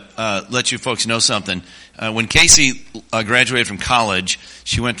let you folks know something. When Casey graduated from college,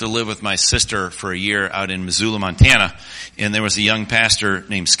 she went to live with my sister for a year out in Missoula, Montana. And there was a young pastor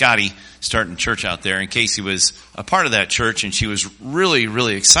named Scotty starting a church out there. And Casey was a part of that church, and she was really,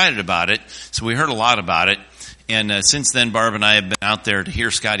 really excited about it. So we heard a lot about it. And since then, Barb and I have been out there to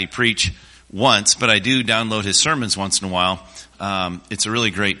hear Scotty preach once, but I do download his sermons once in a while. It's a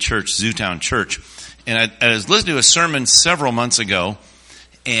really great church, Zootown Church. And I was listening to a sermon several months ago,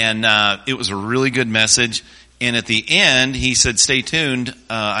 and it was a really good message. And at the end, he said, stay tuned.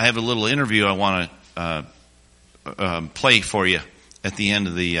 I have a little interview I want to play for you at the end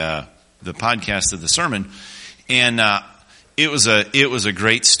of the podcast of the sermon. And it was a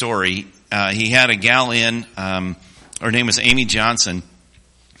great story. He had a gal in, her name was Amy Johnson.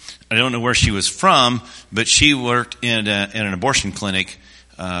 I don't know where she was from, but she worked in an abortion clinic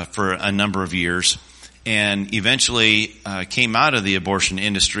for a number of years, and eventually came out of the abortion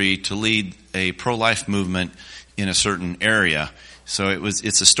industry to lead a pro-life movement in a certain area. So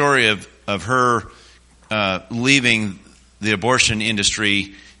it's a story of her leaving the abortion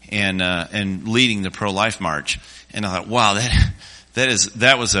industry and leading the pro-life march. And I thought, wow,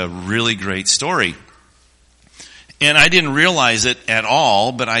 that was a really great story. And I didn't realize it at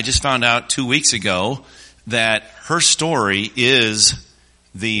all, but I just found out 2 weeks ago that her story is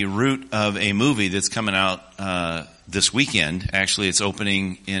the root of a movie that's coming out this weekend. Actually, it's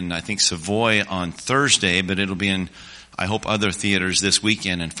opening in, I think, Savoy on Thursday, but it'll be in, I hope, other theaters this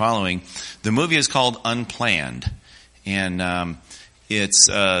weekend and following. The movie is called Unplanned, and it's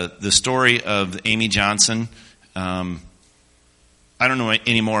the story of Amy Johnson. I don't know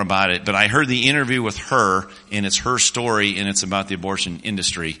any more about it, but I heard the interview with her, and it's her story, and it's about the abortion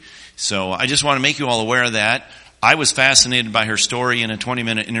industry. So I just want to make you all aware of that. I was fascinated by her story in a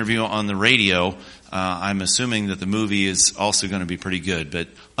 20-minute interview on the radio. I'm assuming that the movie is also going to be pretty good. But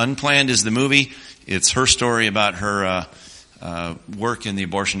Unplanned is the movie. It's her story about her work in the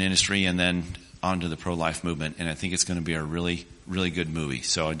abortion industry and then onto the pro-life movement. And I think it's going to be a really, really good movie.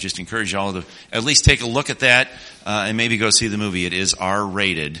 So I just encourage you all to at least take a look at that and maybe go see the movie. It is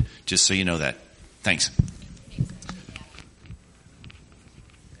R-rated, just so you know that. Thanks.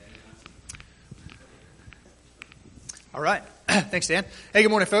 All right. Thanks, Dan. Hey, good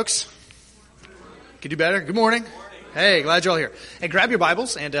morning, folks. Could you do better? Good morning. Hey, glad you're all here. Hey, grab your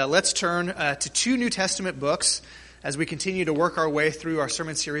Bibles and let's turn to two New Testament books as we continue to work our way through our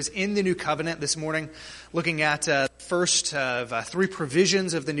sermon series in the New Covenant this morning, looking at the first of three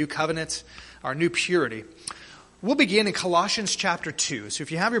provisions of the New Covenant, our new purity. We'll begin in Colossians chapter 2. So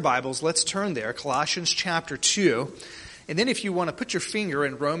if you have your Bibles, let's turn there, Colossians chapter 2. And then if you want to put your finger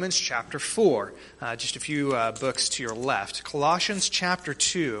in Romans chapter 4, just a few books to your left. Colossians chapter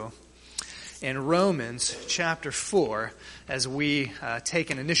 2 and Romans chapter 4 as we take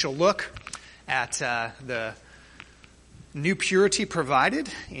an initial look at the new purity provided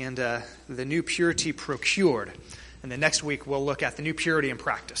and the new purity procured. And then next week we'll look at the new purity in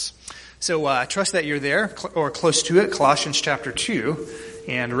practice. So I trust that you're there or close to it, Colossians chapter 2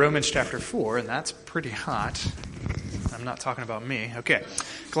 and Romans chapter 4, and that's pretty hot. I'm not talking about me. Okay.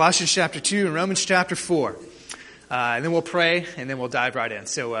 Colossians chapter 2 and Romans chapter 4. And then we'll pray, and then we'll dive right in.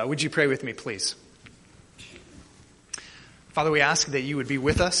 So would you pray with me, please? Father, we ask that you would be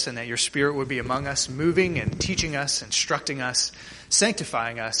with us and that your Spirit would be among us, moving and teaching us, instructing us,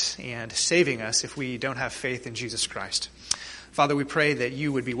 sanctifying us, and saving us if we don't have faith in Jesus Christ. Father, we pray that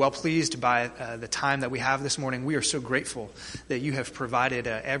you would be well pleased by the time that we have this morning. We are so grateful that you have provided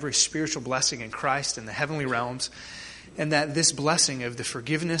every spiritual blessing in Christ in the heavenly realms, and that this blessing of the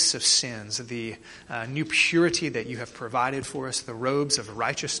forgiveness of sins, the new purity that you have provided for us, the robes of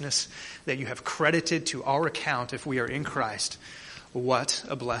righteousness that you have credited to our account if we are in Christ, what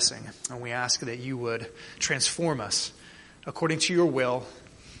a blessing. And we ask that you would transform us according to your will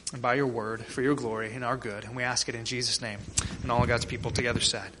and by your word for your glory and our good. And we ask it in Jesus' name. And all of God's people together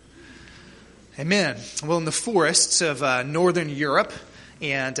said, amen. Well, in the forests of northern Europe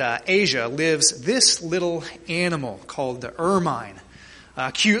and Asia lives this little animal called the ermine.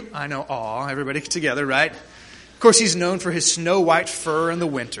 Cute, I know, everybody together, right? Of course, he's known for his snow-white fur in the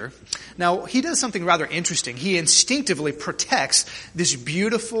winter. Now, he does something rather interesting. He instinctively protects this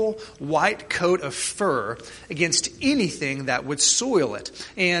beautiful white coat of fur against anything that would soil it.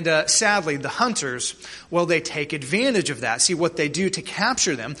 And sadly, the hunters, well, they take advantage of that. See, what they do to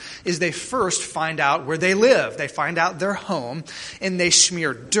capture them is they first find out where they live. They find out their home, and they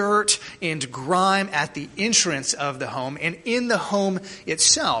smear dirt and grime at the entrance of the home and in the home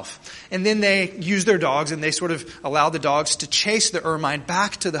itself. And then they use their dogs, and they sort of allow the dogs to chase the ermine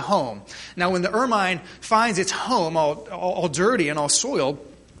back to the home. Now, when the ermine finds its home all dirty and all soiled,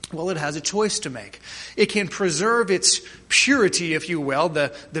 Well, it has a choice to make. It can preserve its purity, if you will,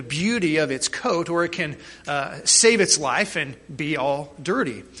 the beauty of its coat, or it can save its life and be all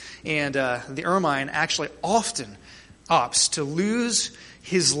dirty. And the ermine actually often opts to lose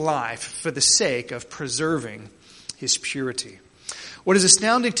his life for the sake of preserving his purity. What is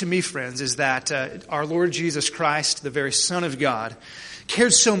astounding to me, friends, is that our Lord Jesus Christ, the very Son of God,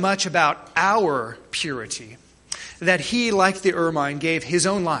 cared so much about our purity that he, like the ermine, gave his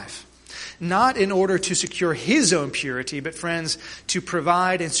own life, not in order to secure his own purity, but, friends, to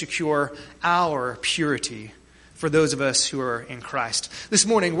provide and secure our purity for those of us who are in Christ. This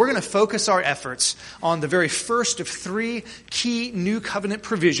morning, we're going to focus our efforts on the very first of three key new covenant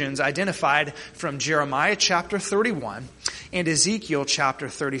provisions identified from Jeremiah chapter 31 and Ezekiel chapter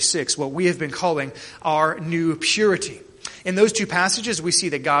 36, what we have been calling our new purity. In those two passages, we see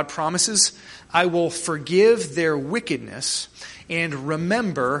that God promises, I will forgive their wickedness and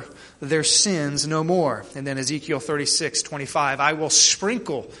remember their sins no more. And then Ezekiel 36:25, I will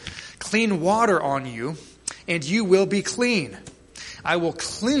sprinkle clean water on you, and you will be clean. I will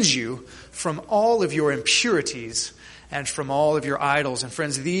cleanse you from all of your impurities and from all of your idols. And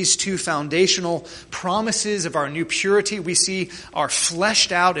friends, these two foundational promises of our new purity we see are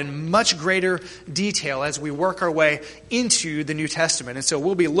fleshed out in much greater detail as we work our way into the New Testament. And so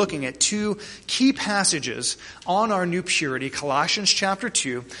we'll be looking at two key passages on our new purity, Colossians chapter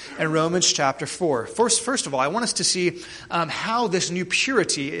 2 and Romans chapter 4. First of all, I want us to see how this new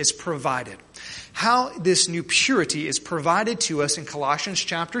purity is provided. How this new purity is provided to us in Colossians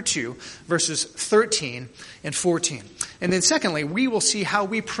chapter 2, verses 13 and 14. And then secondly, we will see how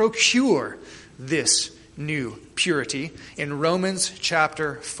we procure this new purity in Romans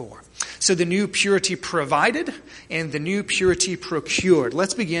chapter 4. So the new purity provided and the new purity procured.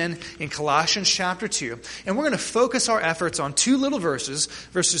 Let's begin in Colossians chapter 2. And we're going to focus our efforts on two little verses,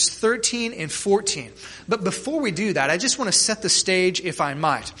 verses 13 and 14. But before we do that, I just want to set the stage, if I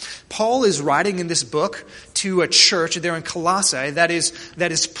might. Paul is writing in this book to a church there in Colossae that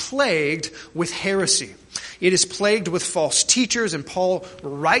is plagued with heresy. It is plagued with false teachers, and Paul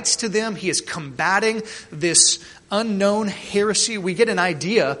writes to them. He is combating this unknown heresy. We get an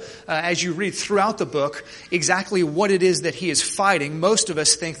idea as you read throughout the book exactly what it is that he is fighting. Most of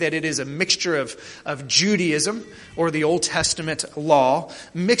us think that it is a mixture of Judaism or the Old Testament law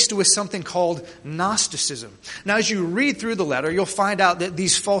mixed with something called Gnosticism. Now, as you read through the letter, you'll find out that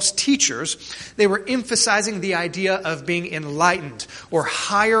these false teachers, they were emphasizing the idea of being enlightened or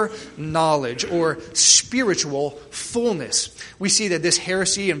higher knowledge or spiritual fullness. We see that this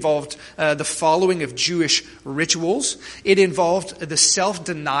heresy involved the following of Jewish rituals. It involved the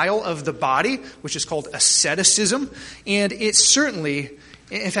self-denial of the body, which is called asceticism. And it certainly,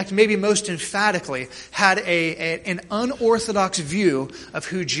 in fact, maybe most emphatically, had an unorthodox view of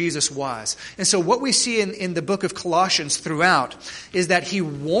who Jesus was. And so what we see in the book of Colossians throughout is that he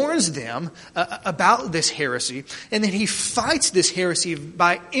warns them about this heresy, and then he fights this heresy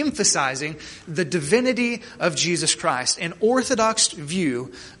by emphasizing the divinity of Jesus Christ, an orthodox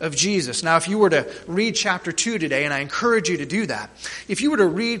view of Jesus. Now, if you were to read chapter 2 today, and I encourage you to do that, if you were to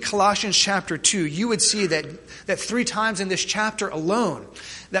read Colossians chapter 2, you would see that 3 times in this chapter alone,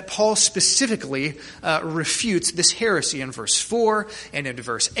 that Paul specifically refutes this heresy in verse 4 and in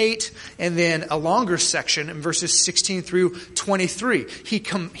verse 8, and then a longer section in verses 16 through 23.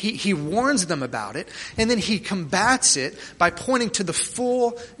 He warns them about it, and then he combats it by pointing to the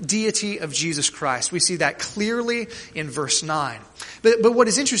full deity of Jesus Christ. We see that clearly in verse 9. But what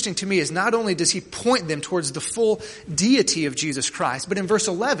is interesting to me is not only does he point them towards the full deity of Jesus Christ, but in verse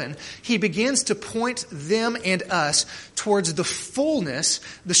 11, he begins to point them and us towards the fullness,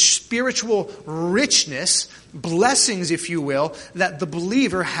 the spiritual richness, blessings, if you will, that the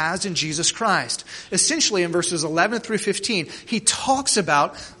believer has in Jesus Christ. Essentially, in verses 11 through 15, he talks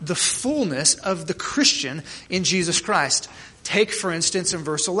about the fullness of the Christian in Jesus Christ. Take, for instance, in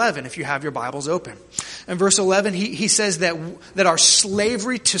verse 11, if you have your Bibles open. In verse 11, he says that our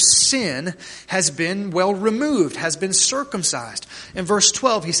slavery to sin has been removed, has been circumcised. In verse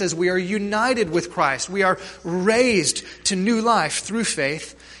 12, he says we are united with Christ. We are raised to new life through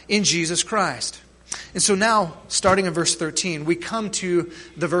faith in Jesus Christ. And so now, starting in verse 13, we come to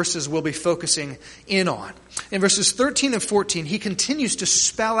the verses we'll be focusing in on. In verses 13 and 14, he continues to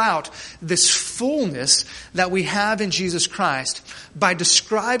spell out this fullness that we have in Jesus Christ by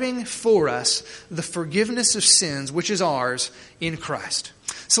describing for us the forgiveness of sins which is ours in Christ.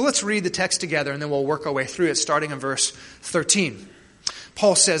 So let's read the text together and then we'll work our way through it, starting in verse 13.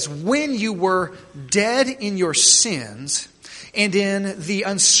 Paul says, "When you were dead in your sins and in the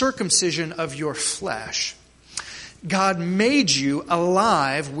uncircumcision of your flesh, God made you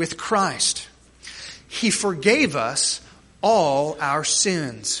alive with Christ. He forgave us all our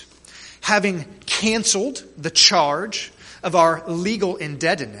sins, having canceled the charge of our legal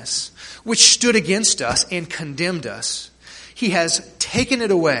indebtedness, which stood against us and condemned us. He has taken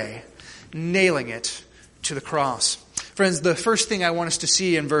it away, nailing it to the cross. Friends, the first thing I want us to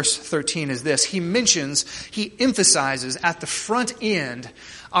see in verse 13 is this. He emphasizes at the front end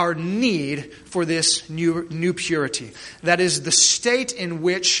our need for this new purity. That is the state in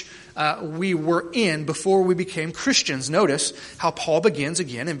which we were in before we became Christians. Notice how Paul begins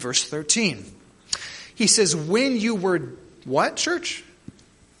again in verse 13. He says, when you were, what, church?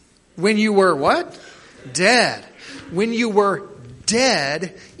 When you were what? Dead. When you were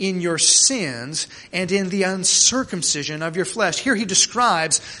dead in your sins and in the uncircumcision of your flesh. Here he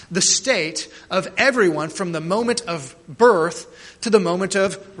describes the state of everyone from the moment of birth to the moment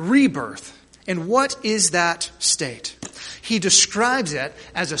of rebirth. And what is that state? He describes it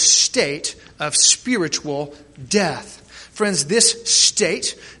as a state of spiritual death. Friends, this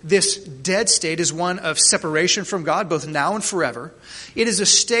state, this dead state, is one of separation from God, both now and forever. It is a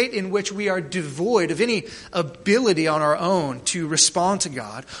state in which we are devoid of any ability on our own to respond to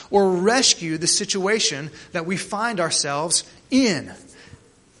God or rescue the situation that we find ourselves in.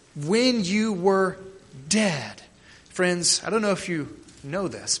 When you were dead. Friends, I don't know if you know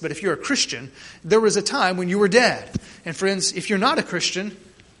this, but if you're a Christian, there was a time when you were dead. And friends, if you're not a Christian,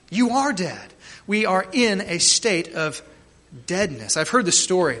 you are dead. We are in a state of deadness. I've heard the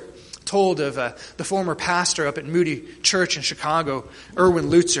story told of the former pastor up at Moody Church in Chicago, Erwin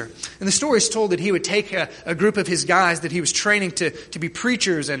Lutzer. And the story is told that he would take a group of his guys that he was training to be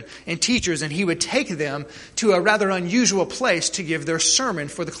preachers and teachers, and he would take them to a rather unusual place to give their sermon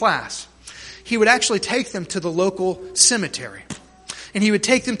for the class. He would actually take them to the local cemetery. And he would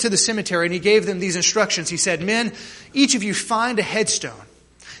take them to the cemetery, and he gave them these instructions. He said, men, each of you find a headstone.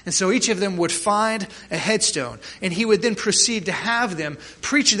 And so each of them would find a headstone. And he would then proceed to have them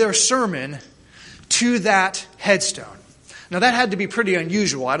preach their sermon to that headstone. Now that had to be pretty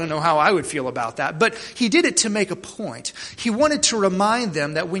unusual. I don't know how I would feel about that. But he did it to make a point. He wanted to remind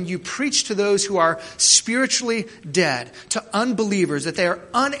them that when you preach to those who are spiritually dead, to unbelievers, that they are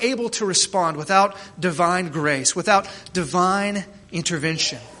unable to respond without divine grace, without divine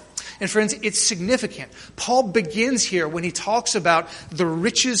intervention. And friends, it's significant. Paul begins here when he talks about the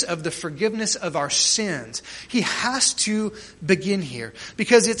riches of the forgiveness of our sins. He has to begin here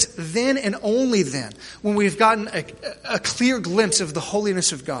because it's then and only then when we've gotten a clear glimpse of the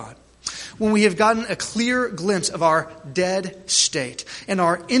holiness of God, when we have gotten a clear glimpse of our dead state and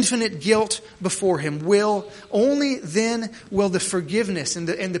our infinite guilt before Him, only then will the forgiveness and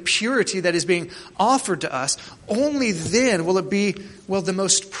the purity that is being offered to us, only then will it be, the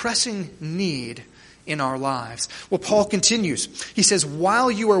most pressing need in our lives. Well, Paul continues. He says, while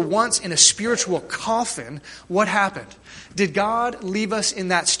you were once in a spiritual coffin, what happened? Did God leave us in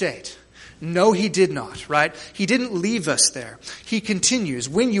that state? No, He did not, right? He didn't leave us there. He continues,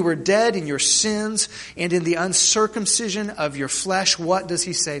 when you were dead in your sins and in the uncircumcision of your flesh, what does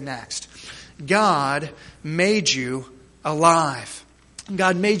He say next? God made you alive.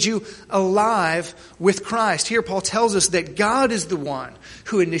 God made you alive with Christ. Here Paul tells us that God is the one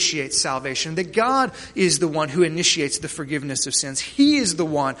who initiates salvation, that God is the one who initiates the forgiveness of sins. He is the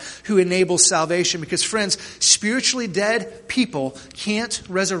one who enables salvation because, friends, spiritually dead people can't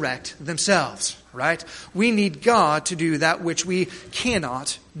resurrect themselves, right? We need God to do that which we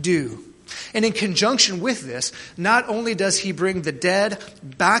cannot do. And in conjunction with this, not only does He bring the dead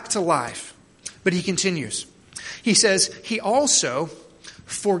back to life, but He continues. He says He also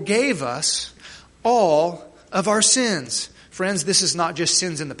forgave us all of our sins. Friends, this is not just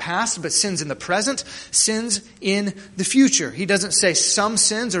sins in the past, but sins in the present, sins in the future. He doesn't say some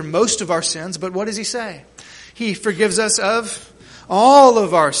sins or most of our sins, but what does He say? He forgives us of all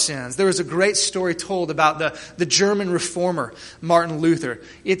of our sins. There was a great story told about the German reformer, Martin Luther.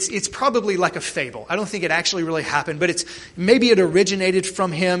 It's probably like a fable. I don't think it actually really happened, but maybe it originated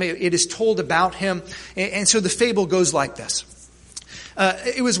from him. It is told about him. And so the fable goes like this.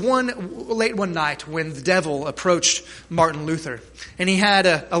 It was late one night when the devil approached Martin Luther, and he had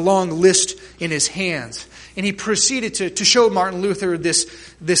a long list in his hands. And he proceeded to show Martin Luther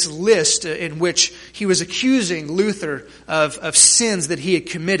this list in which he was accusing Luther of sins that he had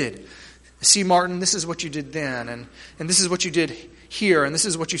committed. See, Martin, this is what you did then, and this is what you did here, and this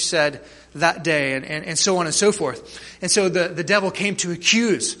is what you said that day, and so on and so forth. And so the devil came to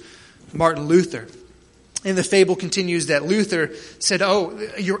accuse Martin Luther. And the fable continues that Luther said, "Oh,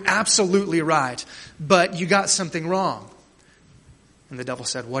 you're absolutely right, but you got something wrong." And the devil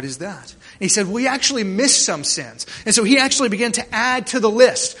said, what is that? And he said, well, you actually missed some sins. And so he actually began to add to the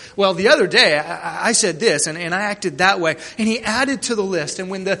list. Well, the other day I said this and I acted that way. And he added to the list. And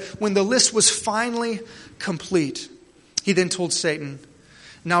when the list was finally complete, he then told Satan,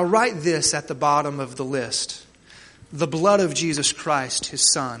 now write this at the bottom of the list. The blood of Jesus Christ,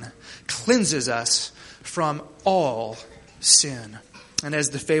 his Son, cleanses us from all sin. And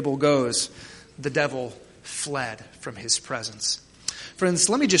as the fable goes, the devil fled from his presence. Friends,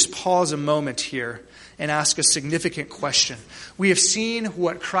 let me just pause a moment here and ask a significant question. We have seen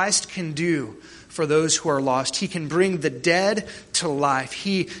what Christ can do for those who are lost. He can bring the dead to life.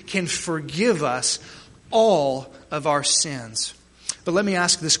 He can forgive us all of our sins. But let me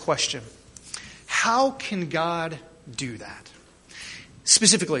ask this question. How can God do that?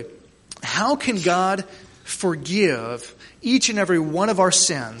 Specifically, how can God forgive each and every one of our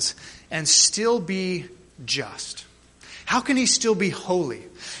sins and still be just? How can he still be holy?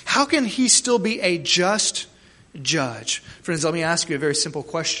 How can he still be a just judge? Friends, let me ask you a very simple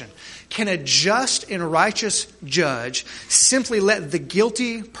question. Can a just and righteous judge simply let the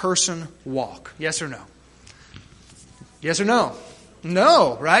guilty person walk? Yes or no? Yes or no?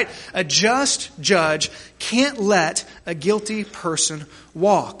 No, right? A just judge can't let a guilty person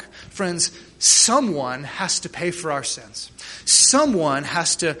walk. Friends, someone has to pay for our sins. Someone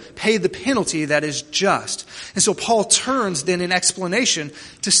has to pay the penalty that is just. And so Paul turns then in explanation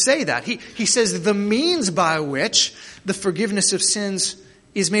to say that. He says the means by which the forgiveness of sins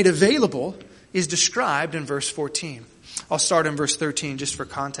is made available is described in verse 14. I'll start in verse 13 just for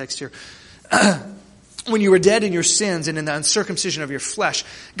context here. When you were dead in your sins and in the uncircumcision of your flesh,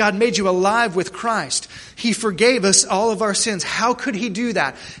 God made you alive with Christ. He forgave us all of our sins. How could he do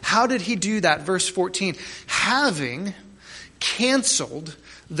that? How did he do that? Verse 14, having canceled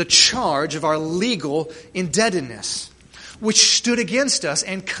the charge of our legal indebtedness, which stood against us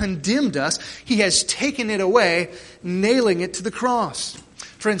and condemned us, he has taken it away, nailing it to the cross.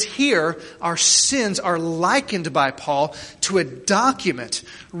 Friends, here our sins are likened by Paul to a document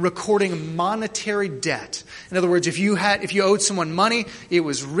recording monetary debt. In other words, if you owed someone money, it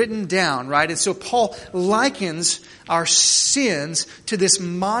was written down, right? And so Paul likens our sins to this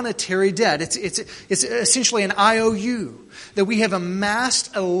monetary debt. It's essentially an IOU, that we have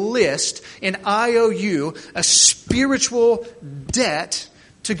amassed a list, an IOU, a spiritual debt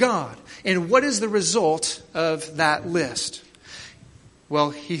to God. And what is the result of that list?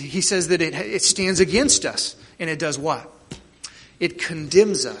 Well, he says that it stands against us. And it does what? It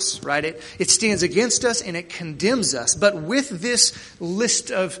condemns us, right? It stands against us and it condemns us. But with this list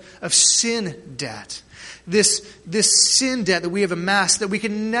of sin debt, this sin debt that we have amassed that we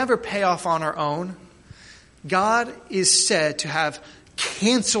can never pay off on our own, God is said to have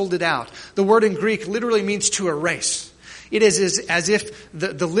canceled it out. The word in Greek literally means to erase. It is as if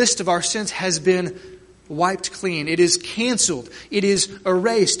the list of our sins has been wiped clean. It is canceled. It is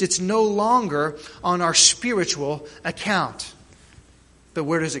erased. It's no longer on our spiritual account. But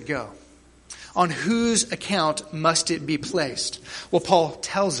where does it go? On whose account must it be placed? Well, Paul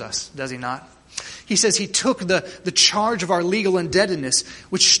tells us, does he not? He says he took the charge of our legal indebtedness,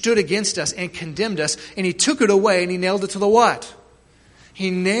 which stood against us and condemned us, and he took it away and he nailed it to the what?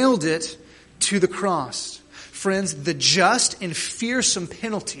 He nailed it to the cross. Friends, the just and fearsome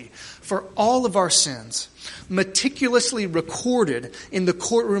penalty for all of our sins, meticulously recorded in the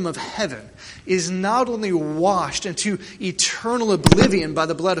courtroom of heaven, is not only washed into eternal oblivion by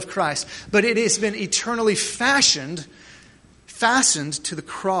the blood of Christ, but it has been eternally fastened to the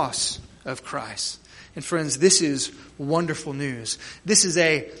cross of Christ. And friends, this is wonderful news. This is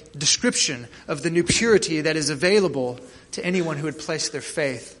a description of the new purity that is available to anyone who would place their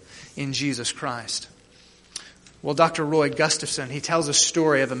faith in Jesus Christ. Well, Dr. Roy Gustafson, he tells a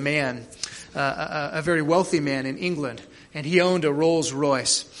story of a man, a very wealthy man in England, and he owned a Rolls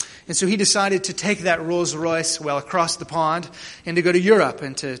Royce. And so he decided to take that Rolls Royce, across the pond and to go to Europe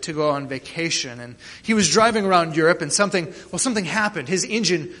and to go on vacation. And he was driving around Europe and something happened. His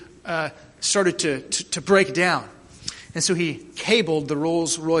engine started to break down. And so he cabled the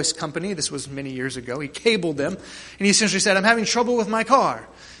Rolls Royce company. This was many years ago. He cabled them and he essentially said, I'm having trouble with my car.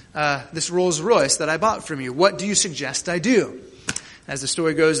 This Rolls Royce that I bought from you. What do you suggest I do? As the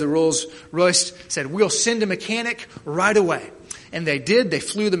story goes, the Rolls Royce said, we'll send a mechanic right away. And they did. They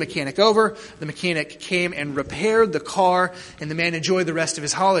flew the mechanic over. The mechanic came and repaired the car, and the man enjoyed the rest of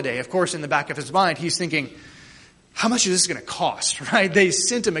his holiday. Of course, in the back of his mind, he's thinking, how much is this going to cost, right? They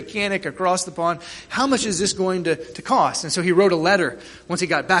sent a mechanic across the pond. How much is this going to cost? And so he wrote a letter once he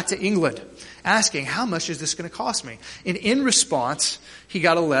got back to England asking, how much is this going to cost me? And in response, he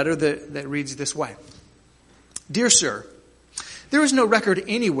got a letter that reads this way. Dear sir, There is no record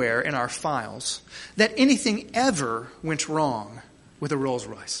anywhere in our files that anything ever went wrong with a Rolls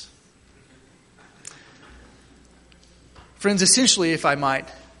Royce. Friends, essentially, if I might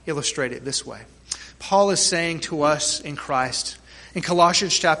illustrate it this way, Paul is saying to us in Christ, in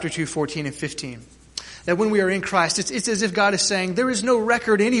Colossians chapter 2, 14 and 15, that when we are in Christ, it's as if God is saying, there is no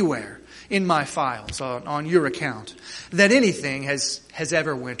record anywhere in my files, on your account, that anything has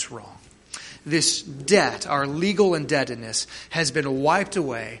ever went wrong. This debt, our legal indebtedness, has been wiped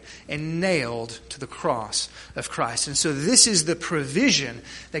away and nailed to the cross of Christ. And so this is the provision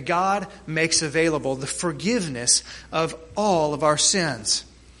that God makes available, the forgiveness of all of our sins.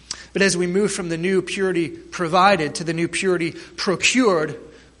 But as we move from the new purity provided to the new purity procured,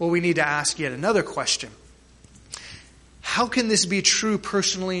 well, we need to ask yet another question. How can this be true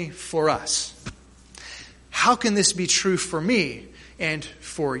personally for us? How can this be true for me and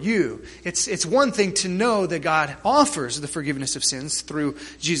for you? It's one thing to know that God offers the forgiveness of sins through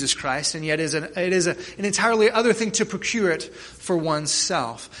Jesus Christ, and yet it is an entirely other thing to procure it for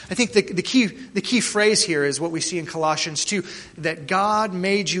oneself. I think the key phrase here is what we see in Colossians 2, that God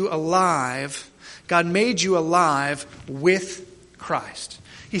made you alive. God made you alive with Christ.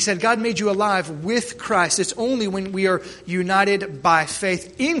 He said, God made you alive with Christ. It's only when we are united by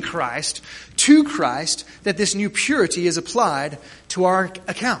faith in Christ, to Christ, that this new purity is applied to our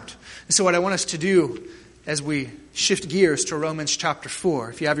account. And so what I want us to do as we shift gears to Romans chapter 4,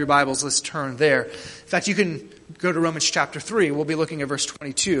 if you have your Bibles, let's turn there. In fact, you can go to Romans chapter 3. We'll be looking at verse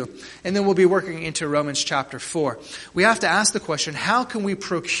 22, and then we'll be working into Romans chapter 4. We have to ask the question, how can we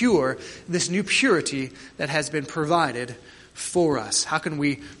procure this new purity that has been provided for us? How can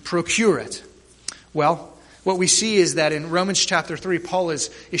we procure it? Well, what we see is that in Romans chapter 3, Paul is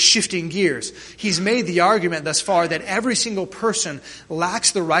shifting gears. He's made the argument thus far that every single person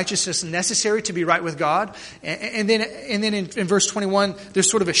lacks the righteousness necessary to be right with God. And then in verse 21, there's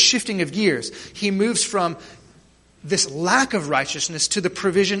sort of a shifting of gears. He moves from this lack of righteousness to the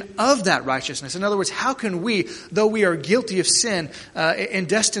provision of that righteousness. In other words, how can we, though we are guilty of sin and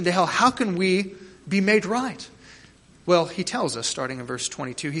destined to hell, how can we be made right? Well, he tells us, starting in verse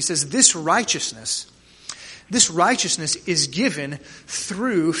 22, he says, this righteousness is given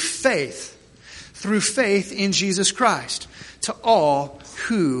through faith in Jesus Christ to all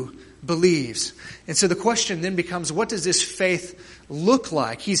who believes. And so the question then becomes, what does this faith look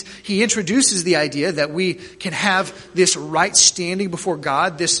like? He introduces the idea that we can have this right standing before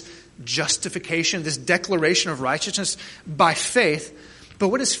God, this justification, this declaration of righteousness by faith. But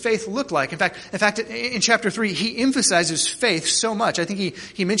what does faith look like? In fact, in chapter 3, he emphasizes faith so much. I think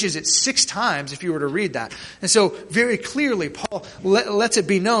he mentions it 6 times if you were to read that. And so very clearly, Paul lets it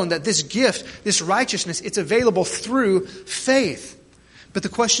be known that this gift, this righteousness, it's available through faith. But the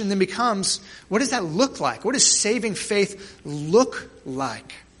question then becomes, what does that look like? What does saving faith look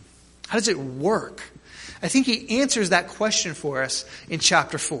like? How does it work? I think he answers that question for us in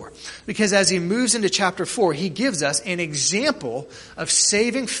chapter 4. Because as he moves into chapter 4, he gives us an example of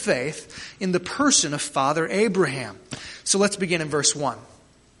saving faith in the person of Father Abraham. So let's begin in verse 1.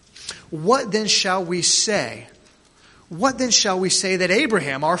 What then shall we say? What then shall we say that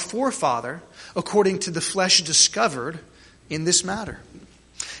Abraham, our forefather, according to the flesh, discovered in this matter?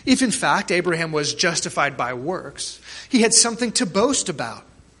 If in fact Abraham was justified by works, he had something to boast about,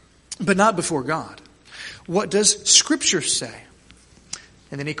 but not before God. What does Scripture say?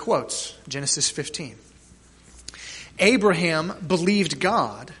 And then he quotes Genesis 15. Abraham believed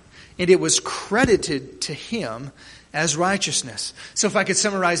God, and it was credited to him as righteousness. So if I could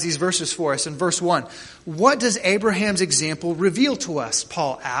summarize these verses for us in verse 1. What does Abraham's example reveal to us?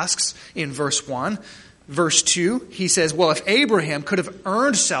 Paul asks in verse 1. Verse 2, he says, well, if Abraham could have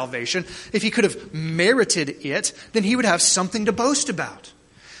earned salvation, if he could have merited it, then he would have something to boast about.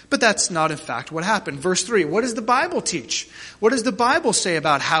 But that's not, in fact, what happened. Verse 3, what does the Bible teach? What does the Bible say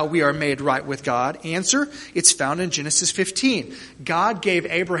about how we are made right with God? Answer, it's found in Genesis 15. God gave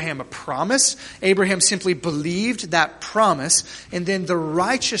Abraham a promise. Abraham simply believed that promise, and then the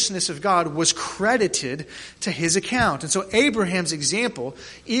righteousness of God was credited to his account. And so Abraham's example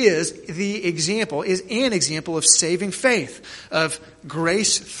is an example of saving faith, of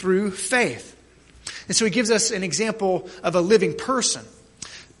grace through faith. And so he gives us an example of a living person.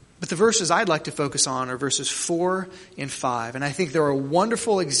 But the verses I'd like to focus on are verses 4 and 5. And I think they're a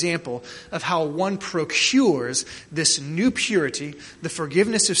wonderful example of how one procures this new purity, the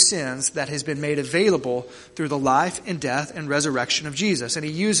forgiveness of sins that has been made available through the life and death and resurrection of Jesus. And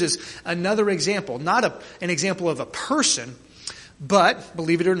he uses another example, not an example of a person, but,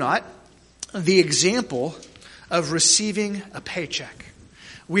 believe it or not, the example of receiving a paycheck.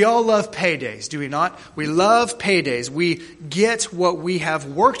 We all love paydays, do we not? We love paydays. We get what we have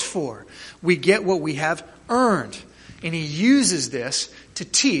worked for. We get what we have earned. And he uses this to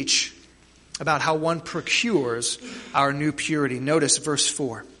teach about how one procures our new purity. Notice verse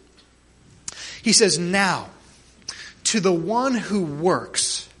 4. He says, now, to the one who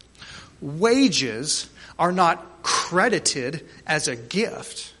works, wages are not credited as a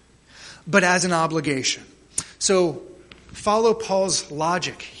gift, but as an obligation. So, follow Paul's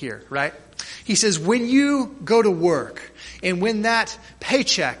logic here, right? He says, when you go to work, and when that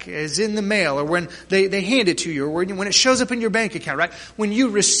paycheck is in the mail, or when they hand it to you, or when it shows up in your bank account, right? When you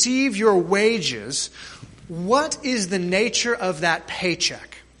receive your wages, what is the nature of that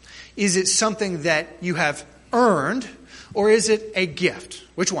paycheck? Is it something that you have earned, or is it a gift?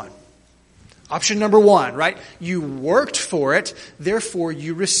 Which one? Option number one, right? You worked for it, therefore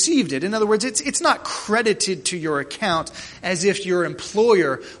you received it. In other words, it's not credited to your account as if your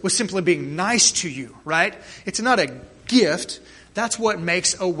employer was simply being nice to you, right? It's not a gift. That's what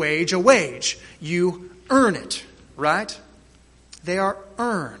makes a wage a wage. You earn it, right? They are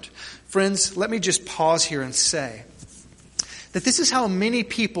earned. Friends, let me just pause here and say that this is how many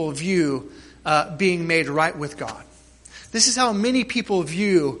people view being made right with God. This is how many people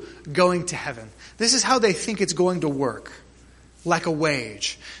view going to heaven. This is how they think it's going to work, like a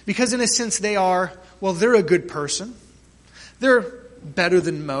wage. Because in a sense they're a good person. They're better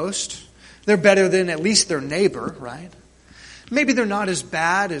than most. They're better than at least their neighbor, right? Maybe they're not as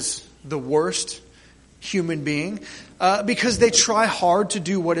bad as the worst human being because they try hard to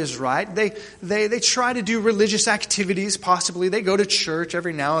do what is right. They try to do religious activities, possibly. They go to church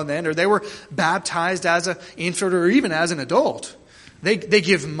every now and then, or they were baptized as an infant or even as an adult. They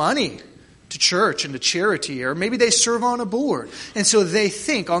give money to church and to charity, or maybe they serve on a board. And so they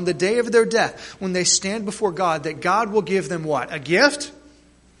think on the day of their death, when they stand before God, that God will give them what? A gift?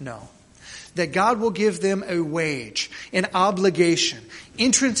 No. That God will give them a wage, an obligation,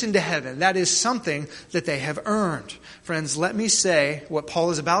 entrance into heaven. That is something that they have earned. Friends, let me say what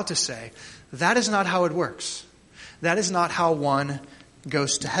Paul is about to say. That is not how it works. That is not how one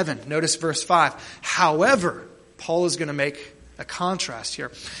goes to heaven. Notice verse 5. However, Paul is going to make a contrast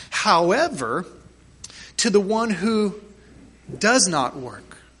here. However, to the one who does not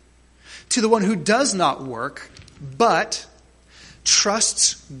work, but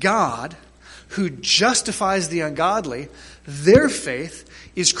trusts God, who justifies the ungodly, their faith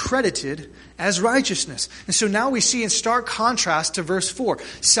is credited as righteousness. And so now we see in stark contrast to verse 4,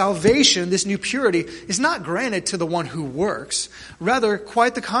 salvation, this new purity, is not granted to the one who works. Rather,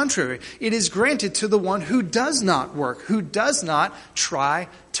 quite the contrary. It is granted to the one who does not work, who does not try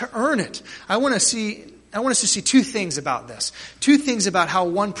to earn it. I want us to see two things about this. Two things about how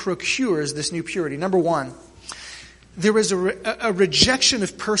one procures this new purity. Number one, there is a rejection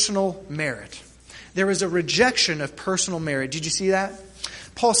of personal merit. There is a rejection of personal merit. Did you see that?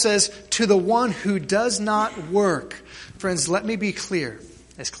 Paul says, to the one who does not work. Friends, let me be clear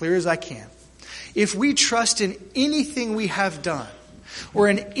as I can. If we trust in anything we have done, or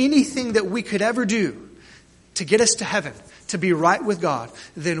in anything that we could ever do to get us to heaven, to be right with God,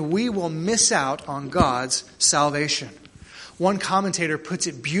 then we will miss out on God's salvation. One commentator puts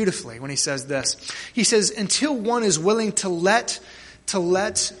it beautifully when he says this. He says, until one is willing to let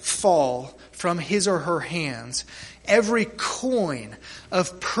fall from his or her hands every coin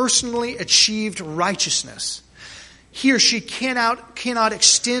of personally achieved righteousness, he or she cannot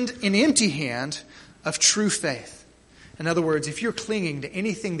extend an empty hand of true faith. In other words, if you're clinging to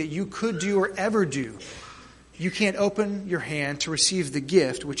anything that you could do or ever do, you can't open your hand to receive the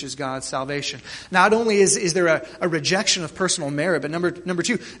gift, which is God's salvation. Not only is there a rejection of personal merit, but number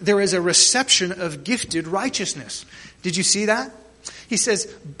two, there is a reception of gifted righteousness. Did you see that? He says,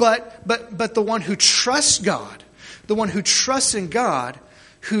 but the one who trusts God, the one who trusts in God,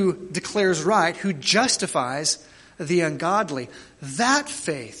 who declares right, who justifies the ungodly, that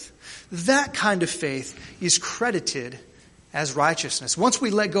faith, that kind of faith is credited as righteousness. Once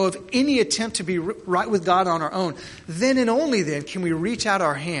we let go of any attempt to be right with God on our own, then and only then can we reach out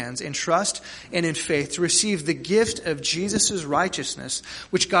our hands in trust and in faith to receive the gift of Jesus' righteousness,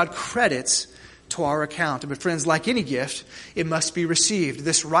 which God credits to our account. But friends, like any gift, it must be received.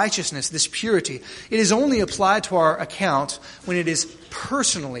 This righteousness, this purity, it is only applied to our account when it is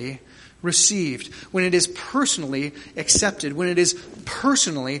personally received, when it is personally accepted, when it is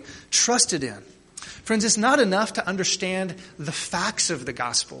personally trusted in. Friends, it's not enough to understand the facts of the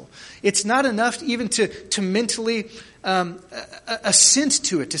gospel. It's not enough even to mentally assent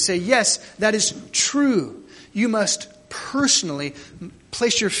to it, to say, yes, that is true. You must personally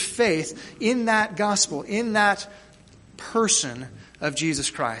place your faith in that gospel, in that person of Jesus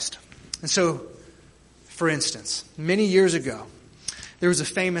Christ. And so, for instance, many years ago, there was a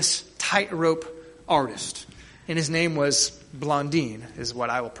famous tightrope artist, and his name was Blondin, is what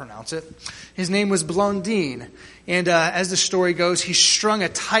I will pronounce it. His name was Blondin, and as the story goes, he strung a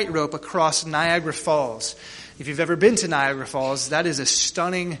tightrope across Niagara Falls. If you've ever been to Niagara Falls, that is a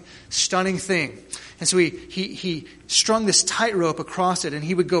stunning, stunning thing. And so he strung this tightrope across it, and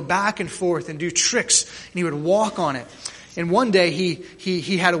he would go back and forth and do tricks, and he would walk on it. And one day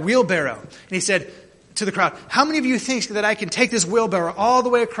he had a wheelbarrow, and he said to the crowd, "How many of you think that I can take this wheelbarrow all the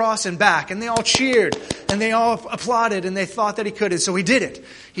way across and back?" And they all cheered, and they all applauded, and they thought that he could. And so he did it.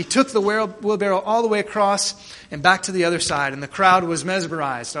 He took the wheelbarrow all the way across and back to the other side, and the crowd was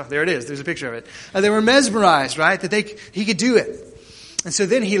mesmerized. Oh, there it is. There's a picture of it. They were mesmerized, right, that he could do it. And so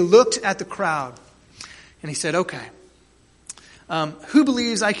then he looked at the crowd, and he said, "Okay, who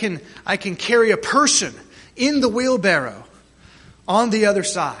believes I can carry a person in the wheelbarrow on the other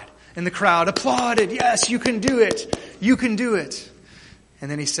side?" And the crowd applauded. "Yes, you can do it. You can do it."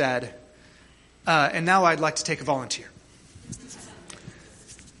 And then he said, "And now I'd like to take a volunteer."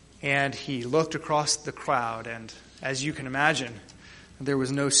 And he looked across the crowd, and as you can imagine, there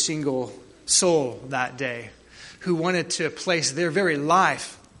was no single soul that day who wanted to place their very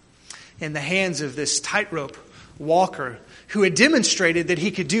life in the hands of this tightrope walker who had demonstrated that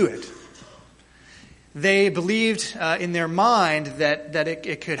he could do it. They believed in their mind that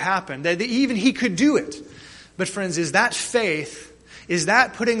it could happen, that even he could do it. But friends, is that faith? Is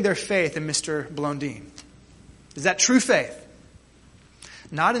that putting their faith in Mr. Blondin? Is that true faith?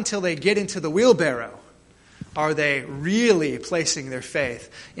 Not until they get into the wheelbarrow are they really placing their faith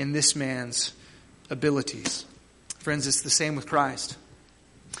in this man's abilities. Friends, it's the same with Christ.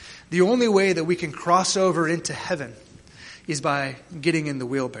 The only way that we can cross over into heaven is by getting in the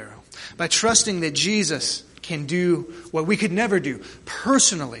wheelbarrow, by trusting that Jesus can do what we could never do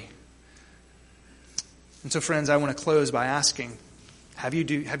personally. And so, friends, I want to close by asking, have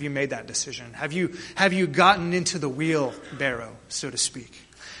you made that decision? Have you gotten into the wheelbarrow, so to speak?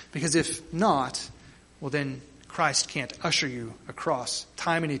 Because if not, well, then Christ can't usher you across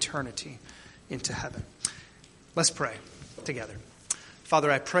time and eternity into heaven. Let's pray together. Father,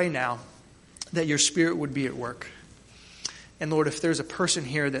 I pray now that your Spirit would be at work. And Lord, if there's a person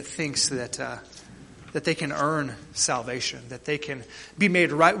here that thinks that they can earn salvation, that they can be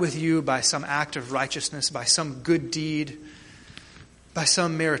made right with you by some act of righteousness, by some good deed, by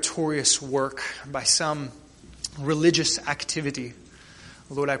some meritorious work, by some religious activity,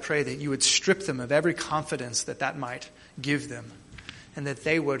 Lord, I pray that you would strip them of every confidence that might give them, and that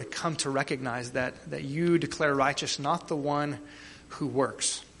they would come to recognize that you declare righteous not the one who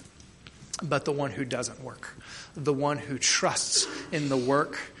works, but the one who doesn't work, the one who trusts in the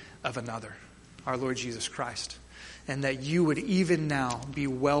work of another, our Lord Jesus Christ, and that you would even now be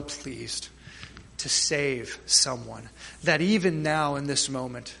well pleased to save someone, that even now in this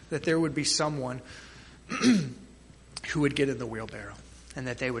moment, that there would be someone who would get in the wheelbarrow, and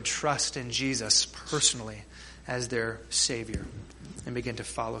that they would trust in Jesus personally as their Savior and begin to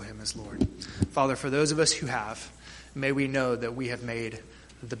follow him as Lord. Father, for those of us who have, may we know that we have made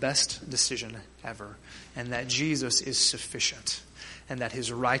the best decision ever, and that Jesus is sufficient, and that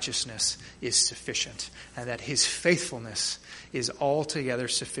his righteousness is sufficient, and that his faithfulness is altogether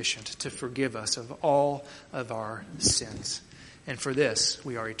sufficient to forgive us of all of our sins. And for this,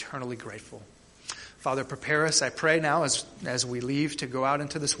 we are eternally grateful. Father, prepare us, I pray now, as we leave to go out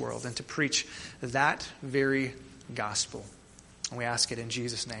into this world and to preach that very gospel. And we ask it in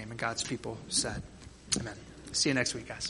Jesus' name. And God's people said, amen. See you next week, guys.